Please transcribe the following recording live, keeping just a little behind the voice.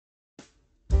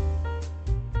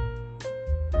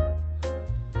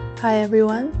Hi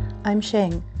everyone, I'm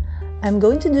Sheng. I'm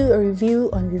going to do a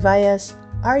review on VIVAIA's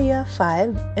Aria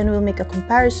 5 and we'll make a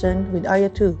comparison with Aria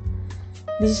 2.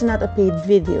 This is not a paid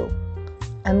video.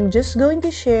 I'm just going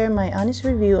to share my honest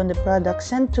review on the product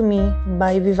sent to me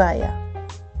by VIVAIA.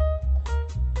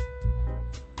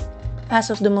 As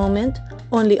of the moment,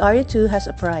 only Aria 2 has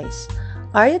a price.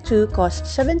 Aria 2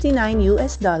 costs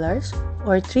 $79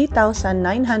 or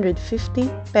 3,950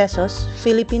 pesos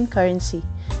Philippine currency.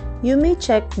 You may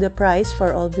check the price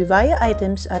for all VIVAIA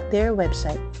items at their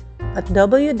website at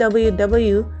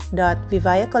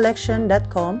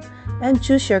www.vivaiacollection.com and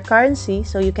choose your currency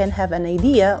so you can have an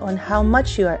idea on how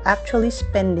much you are actually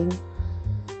spending.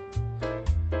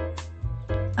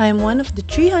 I am one of the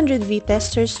 300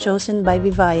 Vtesters chosen by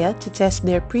VIVAIA to test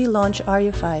their pre-launch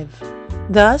Aria 5.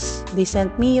 Thus, they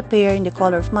sent me a pair in the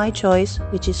color of my choice,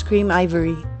 which is cream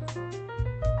ivory.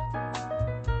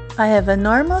 I have a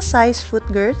normal size foot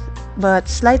girth but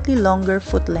slightly longer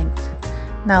foot length.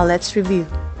 Now let's review.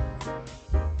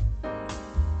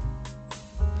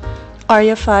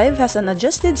 Aria 5 has an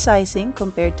adjusted sizing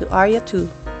compared to Aria 2.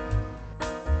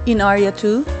 In Aria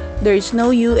 2, there is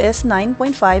no US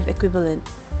 9.5 equivalent.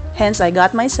 Hence, I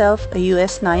got myself a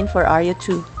US 9 for Aria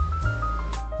 2.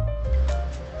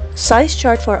 Size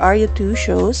chart for Aria 2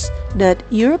 shows that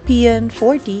European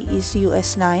 40 is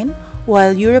US 9,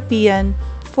 while European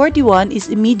 41 is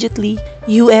immediately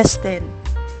US 10.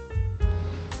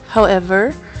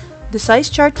 However, the size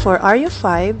chart for Aria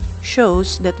 5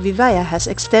 shows that VIVAIA has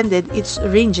extended its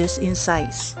ranges in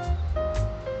size.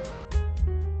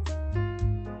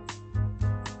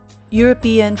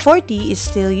 European 40 is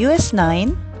still US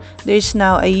 9. There is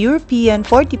now a European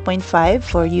 40.5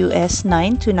 for US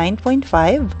 9 to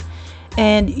 9.5,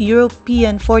 and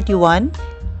European 41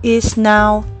 is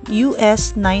now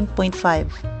US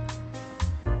 9.5.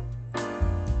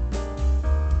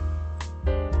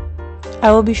 I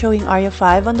will be showing Aria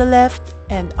 5 on the left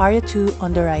and Aria 2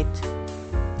 on the right.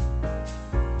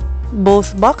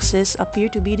 Both boxes appear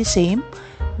to be the same,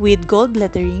 with gold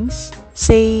letterings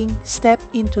saying "Step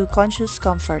into Conscious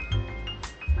Comfort."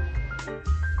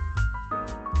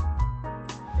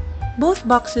 Both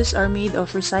boxes are made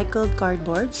of recycled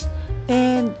cardboards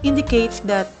and indicates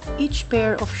that each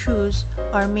pair of shoes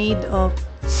are made of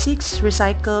 6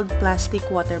 recycled plastic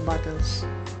water bottles.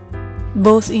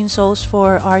 Both insoles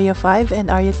for Aria 5 and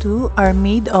Aria 2 are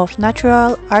made of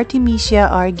natural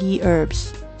Artemisia argi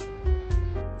herbs.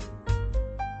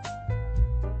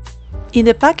 In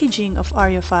the packaging of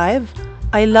Aria 5,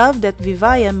 I love that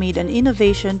VIVAIA made an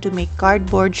innovation to make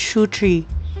cardboard shoe tree.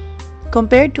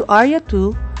 Compared to Aria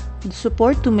 2, the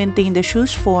support to maintain the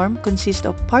shoe's form consists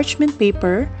of parchment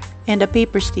paper and a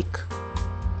paper stick.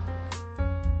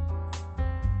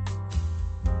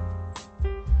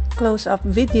 Close-up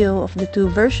video of the two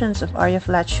versions of Aria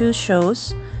flat shoes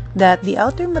shows that the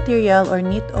outer material or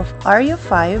knit of Aria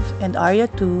 5 and Aria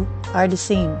 2 are the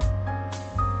same.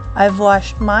 I've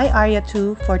washed my Aria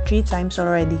 2 for 3 times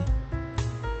already.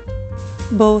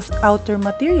 Both outer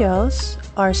materials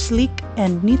are sleek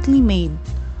and neatly made.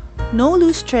 No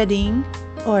loose threading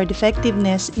or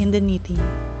defectiveness in the knitting.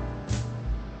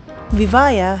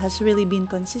 VIVAIA has really been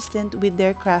consistent with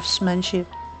their craftsmanship.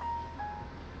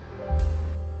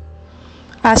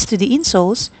 As to the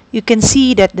insoles, you can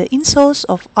see that the insoles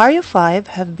of Aria 5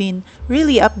 have been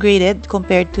really upgraded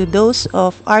compared to those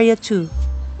of Aria 2.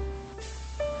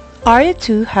 Aria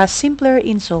 2 has simpler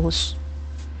insoles.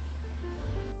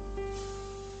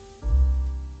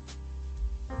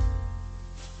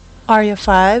 Aria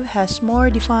 5 has more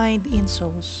defined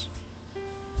insoles.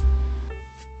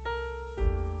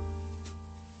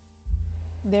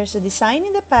 There's a design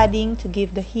in the padding to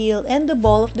give the heel and the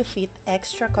ball of the feet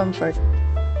extra comfort.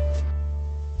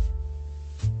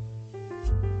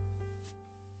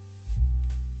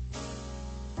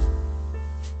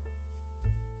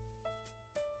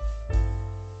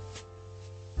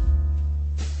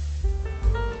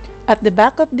 At the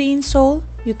back of the insole,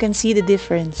 you can see the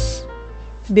difference.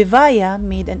 VIVAIA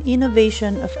made an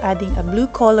innovation of adding a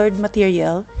blue-colored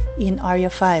material in Aria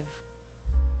 5.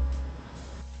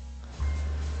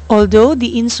 Although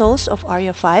the insoles of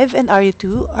Aria 5 and Aria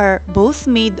 2 are both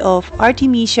made of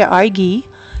Artemisia argi,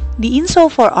 the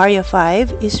insole for Aria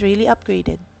 5 is really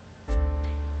upgraded.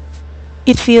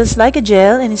 It feels like a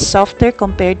gel and is softer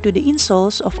compared to the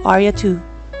insoles of Aria 2.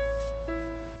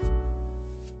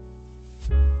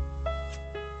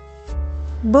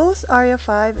 Both Aria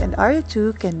 5 and Aria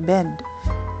 2 can bend.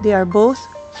 They are both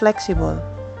flexible.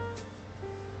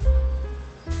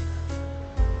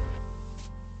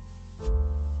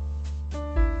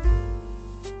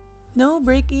 No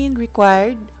break-in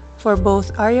required for both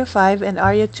Aria 5 and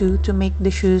Aria 2 to make the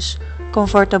shoes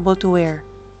comfortable to wear.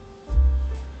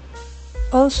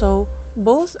 Also,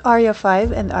 both Aria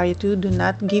 5 and Aria 2 do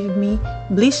not give me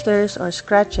blisters or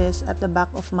scratches at the back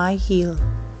of my heel.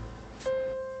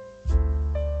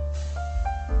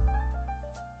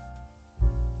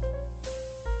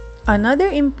 Another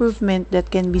improvement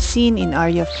that can be seen in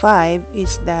Aria 5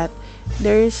 is that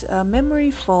there is a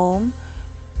memory foam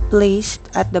placed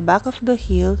at the back of the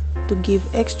heel to give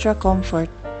extra comfort.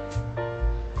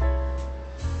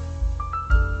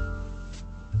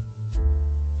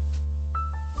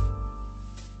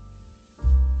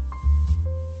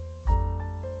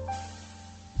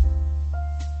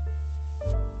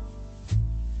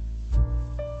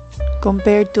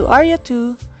 Compared to Aria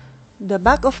 2, the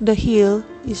back of the heel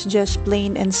is just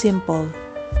plain and simple.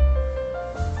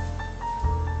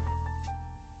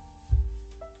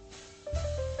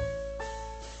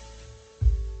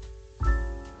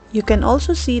 You can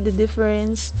also see the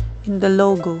difference in the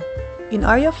logo. In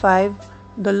Aria 5,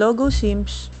 the logo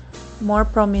seems more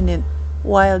prominent,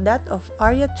 while that of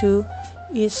Aria 2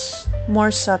 is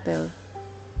more subtle.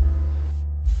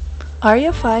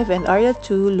 Aria 5 and Aria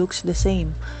 2 looks the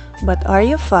same, but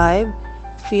Aria 5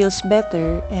 feels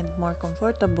better and more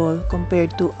comfortable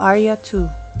compared to Aria 2.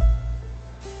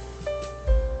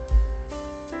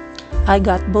 I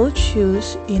got both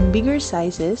shoes in bigger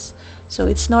sizes, so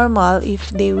it's normal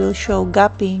if they will show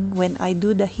gapping when I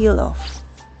do the heel off.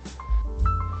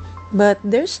 But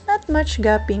there's not much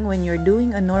gapping when you're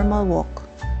doing a normal walk.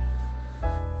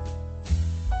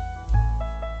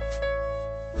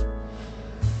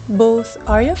 Both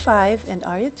Aria 5 and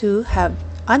Aria 2 have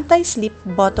anti-slip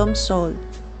bottom sole.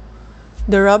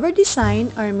 The rubber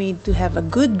design are made to have a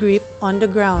good grip on the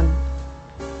ground,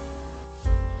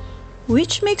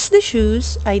 which makes the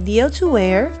shoes ideal to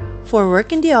wear for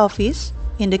work in the office,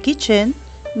 in the kitchen,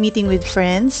 meeting with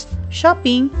friends,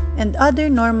 shopping, and other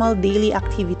normal daily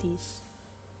activities.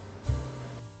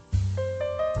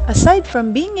 Aside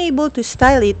from being able to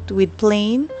style it with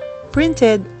plain,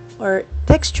 printed, or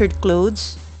textured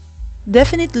clothes,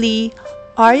 definitely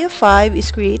Aria 5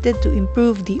 is created to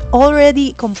improve the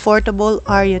already comfortable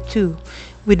Aria 2,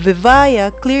 with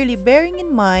VIVAIA clearly bearing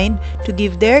in mind to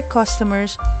give their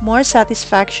customers more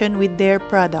satisfaction with their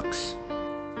products.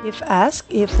 If asked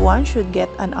if one should get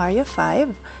an Aria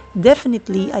 5,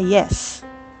 definitely a yes.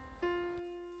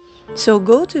 So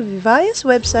go to VIVAIA's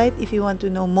website if you want to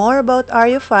know more about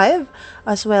Aria 5,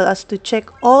 as well as to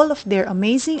check all of their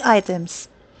amazing items.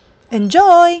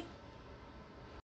 Enjoy!